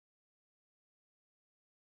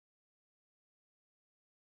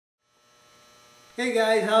Hey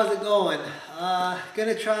guys, how's it going?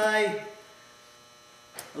 Gonna try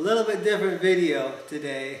a little bit different video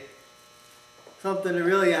today. Something that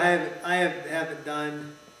really I haven't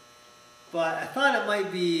done, but I thought it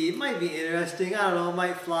might be interesting. I don't know, it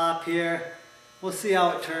might flop here. We'll see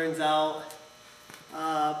how it turns out.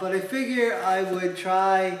 But I figure I would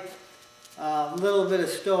try a little bit of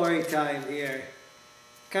story time here.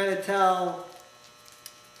 Kind of tell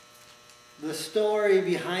the story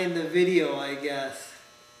behind the video, I guess.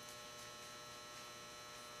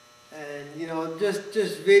 And you know,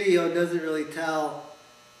 just video doesn't really tell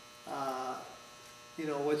you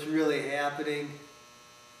know, what's really happening.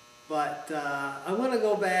 But I'm gonna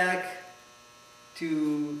go back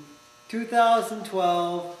to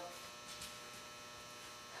 2012.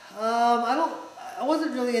 I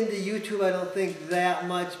wasn't really into YouTube, I don't think, that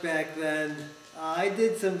much back then. I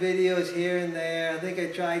did some videos here and there. I think I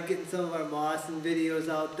tried getting some of our Mawson videos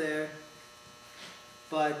out there.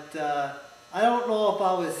 But I don't know if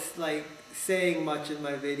I was like saying much in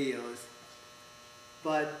my videos.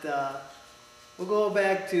 But we'll go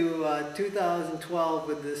back to 2012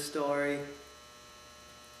 with this story.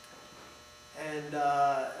 And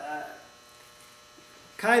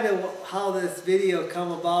kind of how this video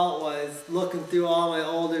come about was looking through all my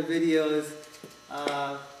older videos,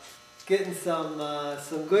 getting some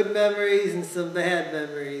good memories and some bad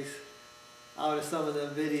memories out of some of the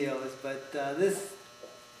videos. But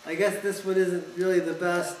I guess this one isn't really the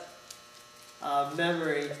best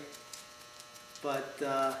memory, but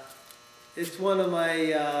it's one of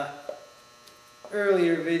my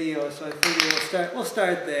earlier videos, so I figure we'll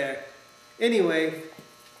start there. Anyway,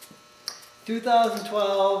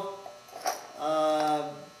 2012,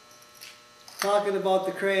 talking about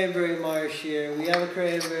the cranberry marsh here. We have a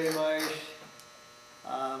cranberry marsh.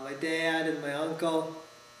 My dad and my uncle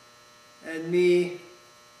and me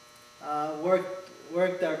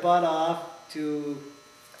worked our butt off to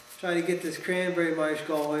try to get this cranberry marsh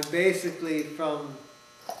going, basically from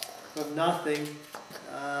nothing.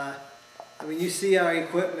 I mean, you see our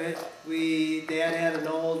equipment. Dad had an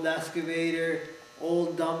old excavator,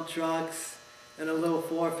 old dump trucks, and a little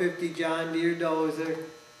 450 John Deere dozer.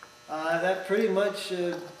 That pretty much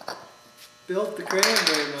built the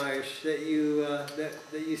cranberry marsh that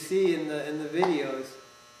you see in the videos.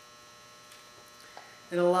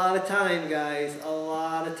 And a lot of time, guys, a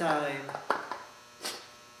lot of time.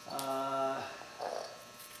 A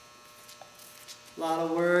lot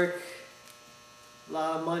of work, a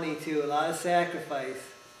lot of money too, a lot of sacrifice.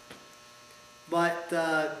 But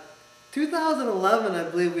 2011, I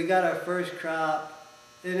believe, we got our first crop,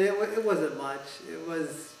 and it wasn't much. It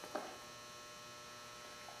was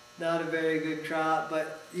not a very good crop,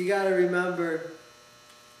 but you got to remember,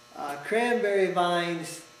 cranberry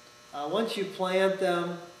vines, once you plant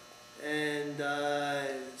them and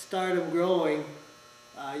start them growing,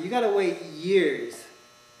 you got to wait years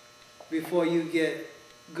before you get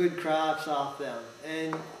good crops off them.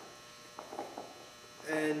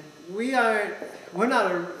 And we're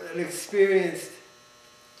not an experienced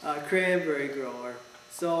cranberry grower,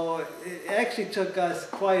 so it actually took us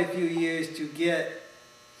quite a few years to get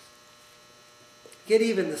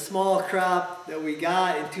even the small crop that we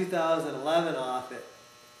got in 2011 off it.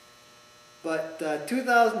 But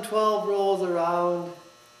 2012 rolls around,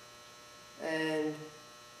 and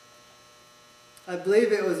I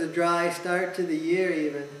believe it was a dry start to the year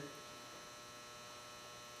even.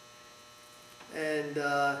 And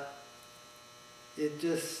it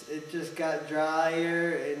just got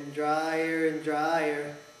drier and drier and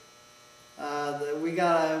drier. We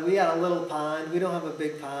got a little pond. We don't have a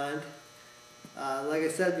big pond. Like I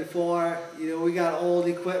said before, you know, we got old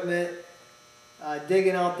equipment.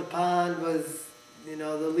 Digging out the pond was, you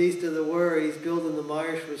know, the least of the worries. Building the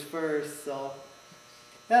marsh was first. So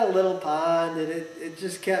had a little pond, and it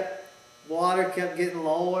just water kept getting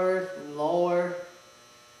lower and lower.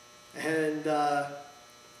 And I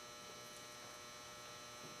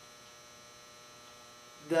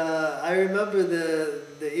remember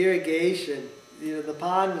the irrigation. You know, the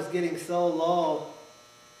pond was getting so low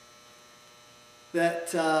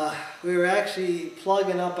that we were actually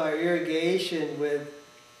plugging up our irrigation with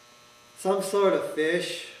some sort of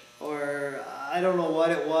fish, or I don't know what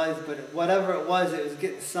it was, but whatever it was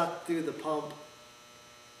getting sucked through the pump.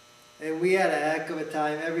 And we had a heck of a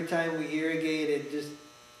time. Every time we irrigated, just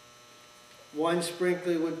one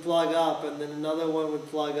sprinkler would plug up, and then another one would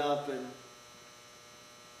plug up. And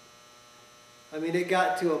I mean, it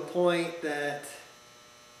got to a point that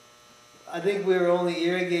I think we were only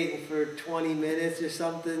irrigating for 20 minutes or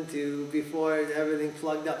something before everything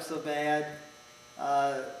plugged up so bad.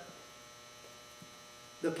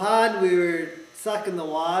 The pond we were sucking the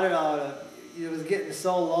water out of. It was getting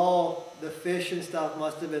so low, the fish and stuff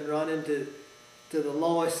must have been running to the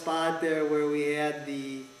lowest spot there where we had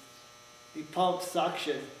the pump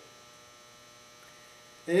suction.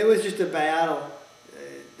 And it was just a battle.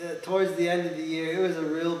 Towards the end of the year, it was a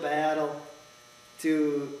real battle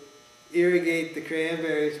to irrigate the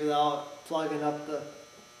cranberries without plugging up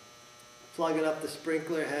the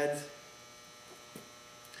sprinkler heads.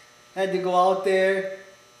 Had to go out there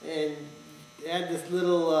and had this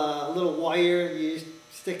little wire you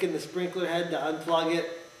stick in the sprinkler head to unplug it.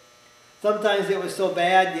 Sometimes it was so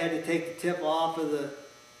bad you had to take the tip off of the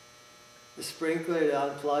sprinkler to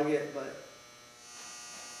unplug it. But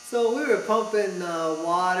so we were pumping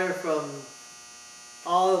water from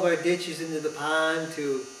all of our ditches into the pond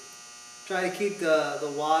to try to keep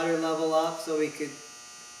the water level up so we could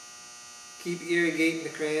keep irrigating the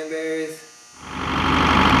cranberries.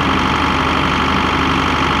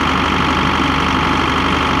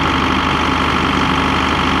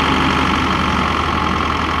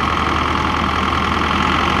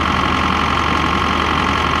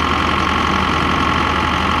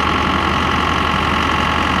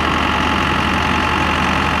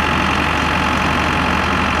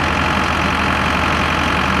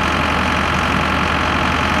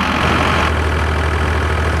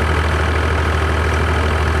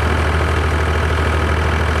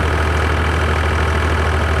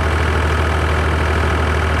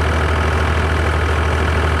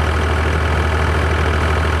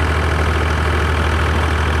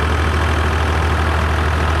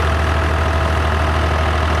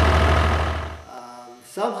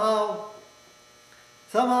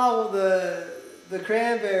 Somehow the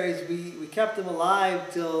cranberries, we kept them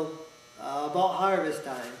alive till about harvest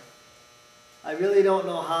time. I really don't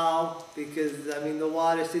know how, because I mean the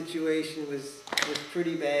water situation was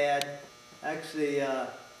pretty bad. Actually,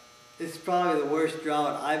 it's probably the worst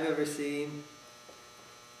drought I've ever seen.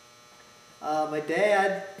 My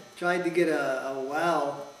dad tried to get a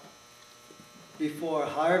well before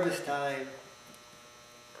harvest time,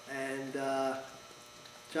 and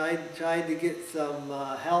tried to get some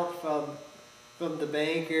help from the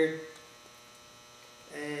banker,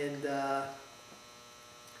 and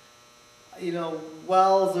you know,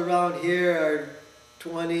 wells around here are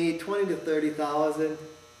 20 to 30,000,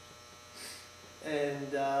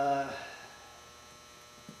 and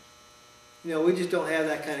you know, we just don't have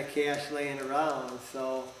that kind of cash laying around.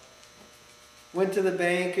 So went to the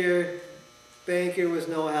banker. Banker was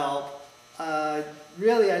no help.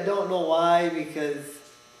 Really, I don't know why, because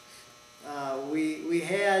we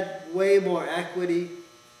had way more equity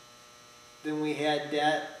than we had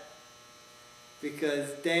debt, because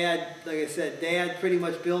Dad, like I said, Dad pretty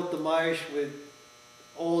much built the marsh with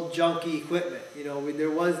old junky equipment. You know, there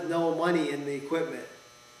was no money in the equipment,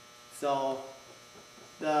 so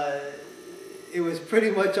it was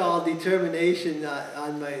pretty much all determination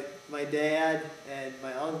on my dad and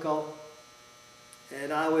my uncle,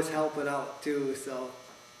 and I was helping out too. So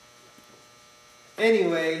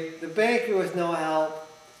anyway, the banker was no help,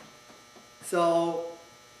 so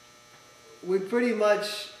we pretty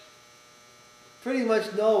much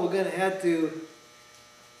know we're going to have to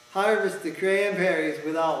harvest the cranberries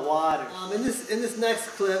without water. In this next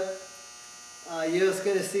clip, you're just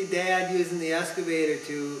going to see Dad using the excavator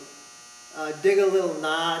to dig a little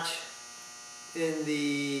notch in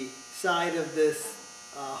the side of this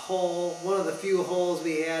hole, one of the few holes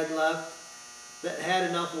we had left that had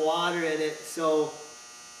enough water in it so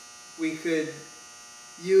we could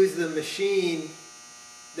use the machine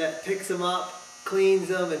that picks them up, cleans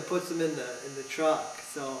them, and puts them in the truck.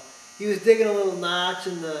 So he was digging a little notch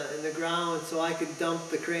in the ground so I could dump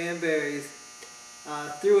the cranberries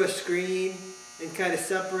through a screen and kind of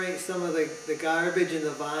separate some of the garbage and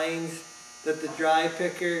the vines that the dry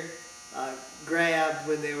picker grabbed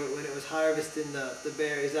when it was harvesting the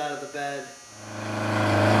berries out of the bed.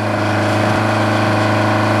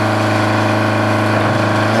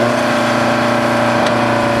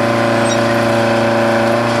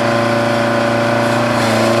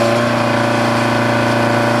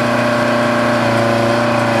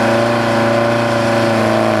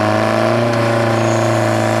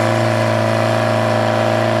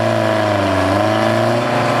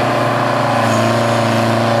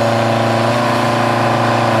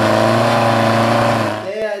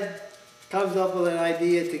 Comes up with an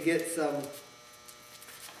idea to get some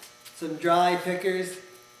dry pickers.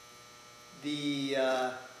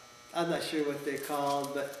 I'm not sure what they're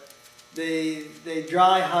called, but they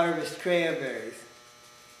dry harvest cranberries,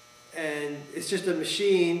 and it's just a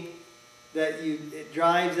machine that it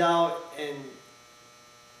drives out and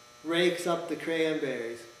rakes up the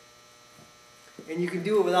cranberries. and you can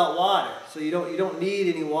do it without water, so you don't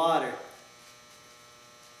need any water.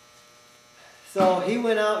 So he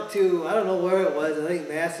went out to, I don't know where it was, I think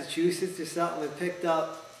Massachusetts or something, and picked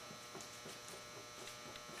up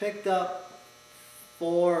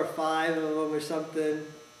 4 or 5 of them or something,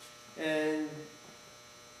 and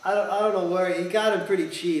I don't know where he got them pretty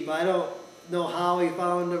cheap. I don't know how he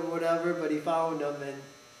found them or whatever, but he found them, and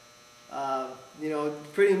you know,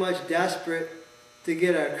 pretty much desperate to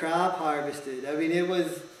get our crop harvested. I mean, it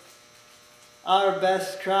was our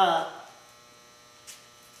best crop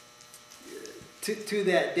to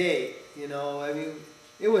that day. You know, I mean,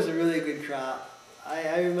 it was a really good crop.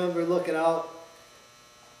 I remember looking out,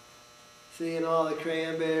 seeing all the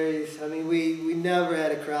cranberries. I mean, we never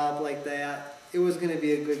had a crop like that. It was going to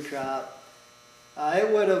be a good crop. It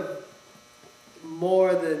would have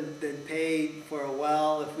more than paid for a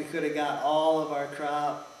well if we could have got all of our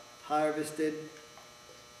crop harvested.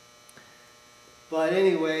 But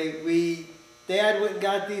anyway, Dad went and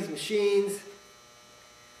got these machines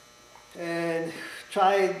and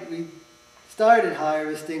we started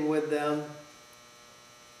harvesting with them.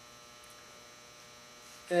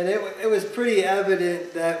 And it was pretty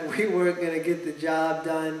evident that we weren't going to get the job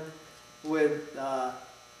done with,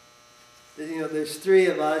 you know, there's 3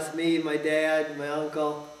 of us, me, my dad, my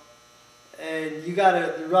uncle, and you got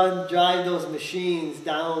to drive those machines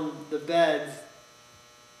down the beds,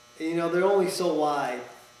 and, you know, they're only so wide.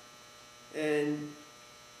 And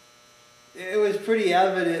it was pretty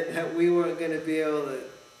evident that we weren't going to be able to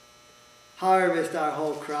harvest our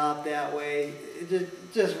whole crop that way.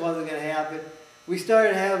 It just wasn't going to happen. We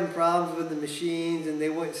started having problems with the machines, and they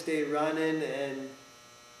wouldn't stay running, and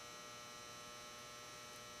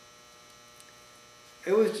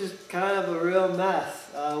it was just kind of a real mess.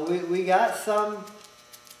 We got some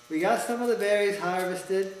of the berries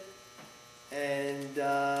harvested, and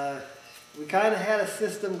we kind of had a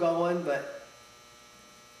system going, but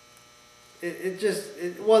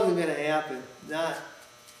it wasn't going to happen.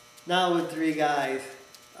 Not with 3 guys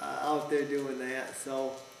out there doing that.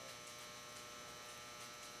 So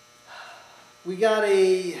we got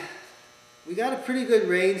a pretty good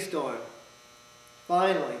rainstorm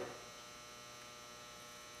finally.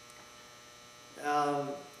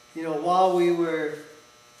 You know, while we were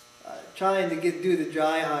trying to do the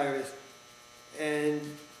dry harvest, and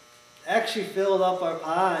actually filled up our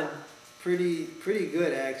pond pretty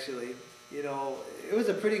good actually. You know, it was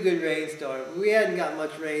a pretty good rainstorm. We hadn't got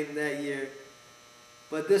much rain that year,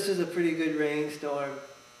 but this was a pretty good rainstorm.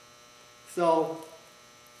 So,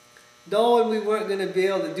 knowing we weren't going to be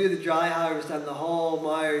able to do the dry harvest on the whole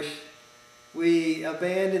marsh, we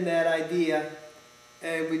abandoned that idea,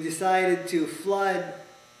 and we decided to flood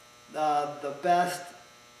our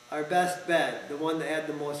best bed, the one that had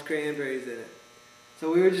the most cranberries in it.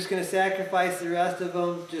 So we were just going to sacrifice the rest of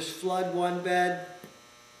them, just flood one bed,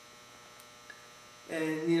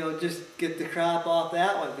 and, you know, just get the crop off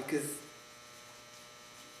that one, because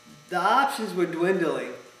the options were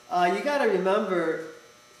dwindling. You got to remember,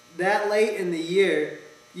 that late in the year,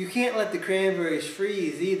 you can't let the cranberries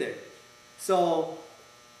freeze either. So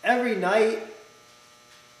every night,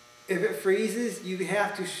 if it freezes, you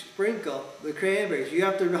have to sprinkle the cranberries. You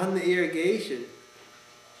have to run the irrigation.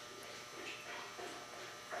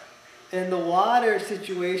 And the water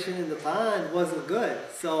situation in the pond wasn't good.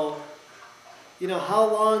 So, you know,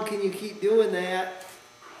 how long can you keep doing that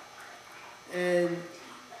and,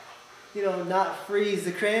 you know, not freeze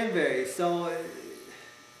the cranberries? So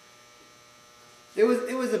it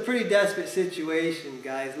was a pretty desperate situation,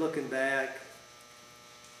 guys, looking back.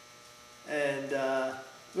 And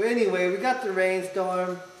well, anyway, we got the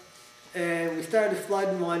rainstorm, and we started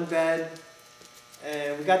flooding one bed,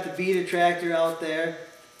 and we got the beater tractor out there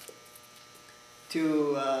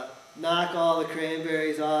to knock all the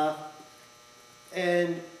cranberries off.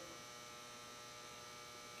 And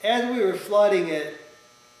as we were flooding it,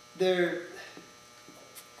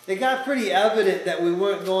 it got pretty evident that we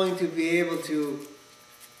weren't going to be able to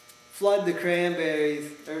flood the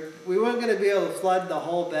cranberries, or we weren't going to be able to flood the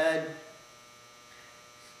whole bed,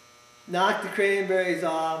 knock the cranberries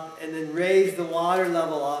off, and then raise the water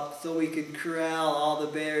level up so we could corral all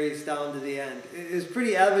the berries down to the end. It was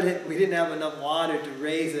pretty evident we didn't have enough water to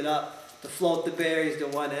raise it up to float the berries to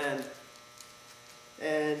one end.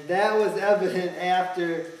 And that was evident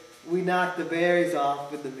after we knocked the berries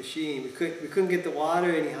off with the machine. We couldn't get the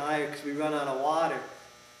water any higher because we run out of water.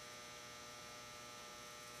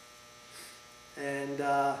 And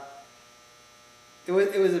it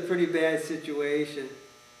was a pretty bad situation.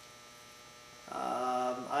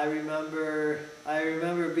 I remember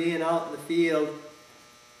being out in the field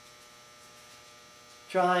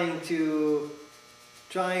trying to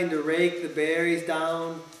trying to rake the berries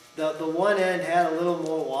down. The one end had a little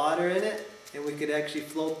more water in it, and we could actually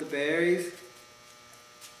float the berries.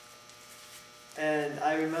 And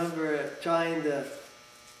I remember trying to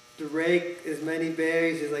rake as many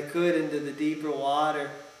berries as I could into the deeper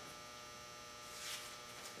water.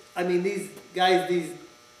 I mean, these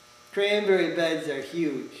cranberry beds are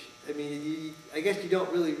huge. I mean, I guess you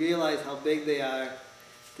don't really realize how big they are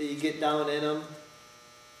till you get down in them.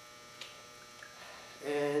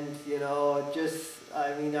 And you know,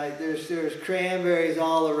 there's cranberries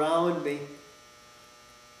all around me,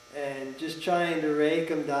 and just trying to rake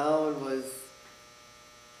them down was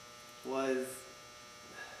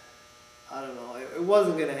I don't know. It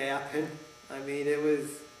wasn't gonna happen. I mean, it was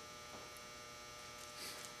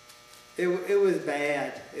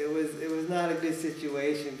bad. It was not a good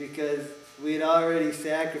situation because we had already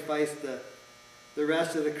sacrificed the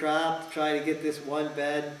rest of the crop to try to get this one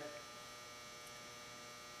bed.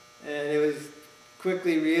 And it was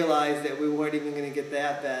quickly realized that we weren't even going to get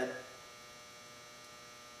that bed.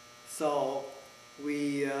 So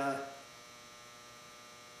we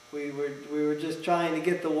were just trying to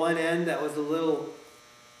get the one end that was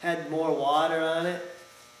had more water on it,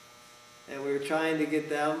 and we were trying to get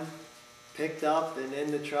them picked up and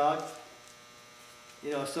in the truck.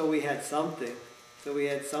 You know, so we had something. So we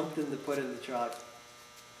had something to put in the truck.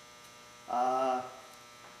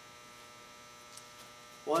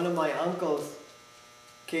 One of my uncles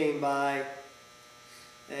came by,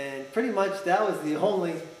 and pretty much that was the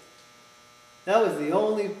only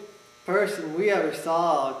person we ever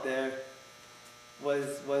saw out there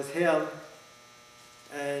was him.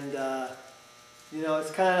 And you know,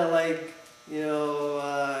 it's kind of like, you know,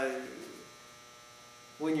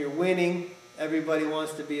 when you're winning, everybody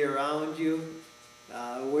wants to be around you.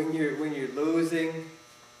 When you're losing,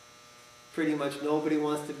 pretty much nobody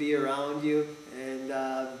wants to be around you. And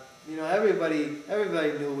you know, everybody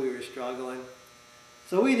knew we were struggling,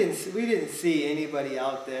 so we didn't see anybody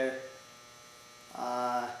out there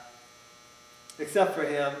except for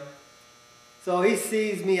him. So he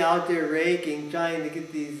sees me out there raking, trying to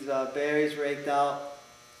get these berries raked out.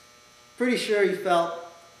 Pretty sure he felt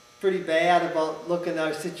pretty bad about looking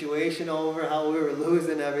our situation over, how we were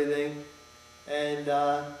losing everything. And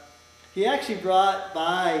he actually brought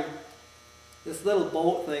by this little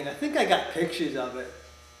boat thing. I think I got pictures of it.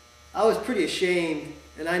 I was pretty ashamed,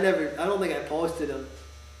 and I don't think I posted them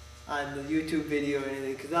on the YouTube video or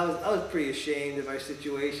anything, because I was pretty ashamed of our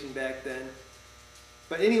situation back then.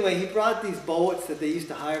 But anyway, he brought these boats that they used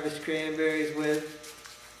to harvest cranberries with,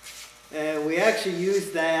 and we actually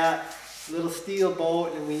used that little steel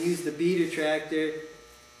boat, and we used the beater tractor,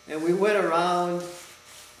 and we went around,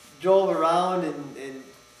 drove around, and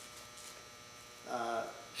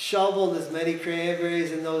shoveled as many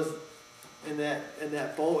cranberries in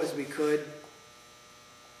that boat as we could.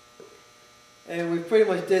 And we pretty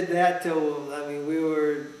much did that till, I mean, we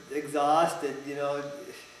were exhausted, you know.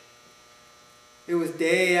 It was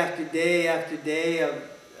day after day after day of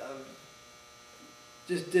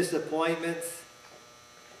just disappointments,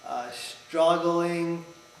 struggling,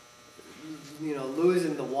 you know,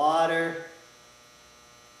 losing the water,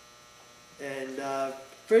 and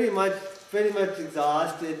pretty much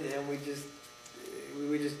exhausted, and we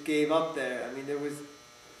just gave up there. I mean,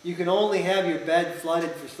 you can only have your bed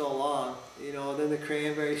flooded for so long, you know, then the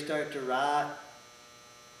cranberries start to rot.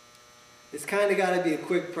 It's kind of got to be a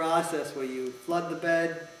quick process where you flood the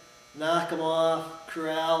bed, knock them off,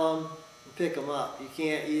 corral them, and pick them up. You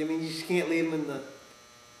just can't leave them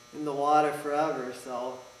in the water forever.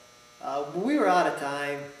 So, but we were out of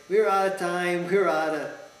time. We were out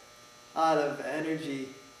of energy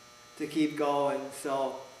to keep going.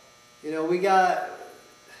 So, you know,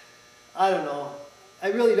 I don't know. I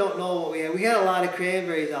really don't know what we had. We had a lot of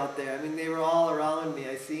cranberries out there. I mean, they were all around me.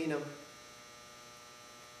 I seen them.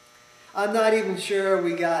 I'm not even sure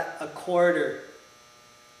we got a quarter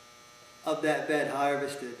of that bed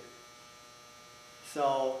harvested.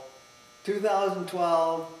 So,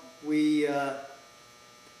 2012, we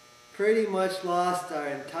pretty much lost our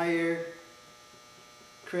entire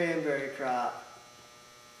cranberry crop.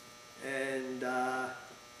 And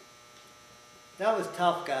that was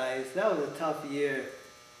tough, guys. That was a tough year.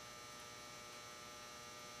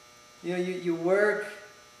 You know, you work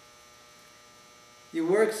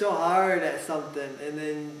so hard at something, and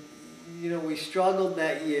then, you know, we struggled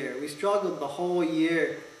that year. We struggled the whole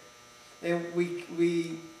year, and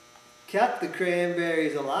we kept the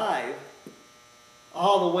cranberries alive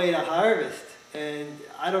all the way to harvest. And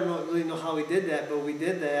I don't really know how we did that, but we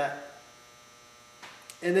did that.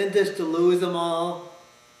 And then just to lose them all,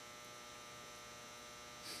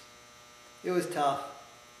 it was tough.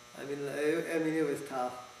 I mean, it was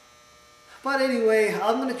tough. But anyway,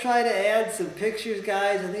 I'm going to try to add some pictures,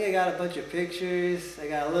 guys. I think I got a bunch of pictures. I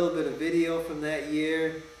got a little bit of video from that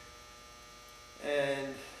year.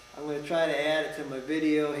 And I'm going to try to add it to my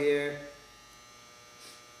video here.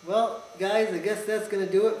 Well, guys, I guess that's going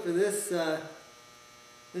to do it for this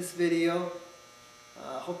this video.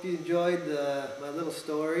 Hope you enjoyed my little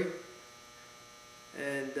story.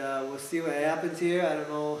 And we'll see what happens here. I don't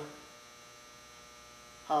know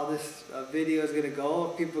how this video is going to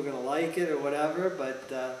go, if people are going to like it or whatever, but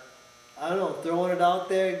I don't know, throwing it out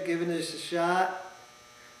there, giving this a shot.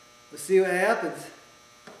 We'll see what happens.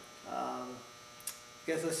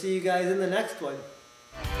 Guess I'll see you guys in the next one.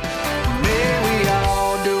 May we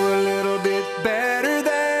all do a little bit better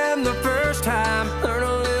than the first time. Learn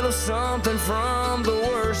a little something from the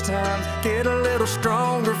worst times. Get a little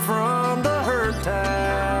stronger from the hurt times.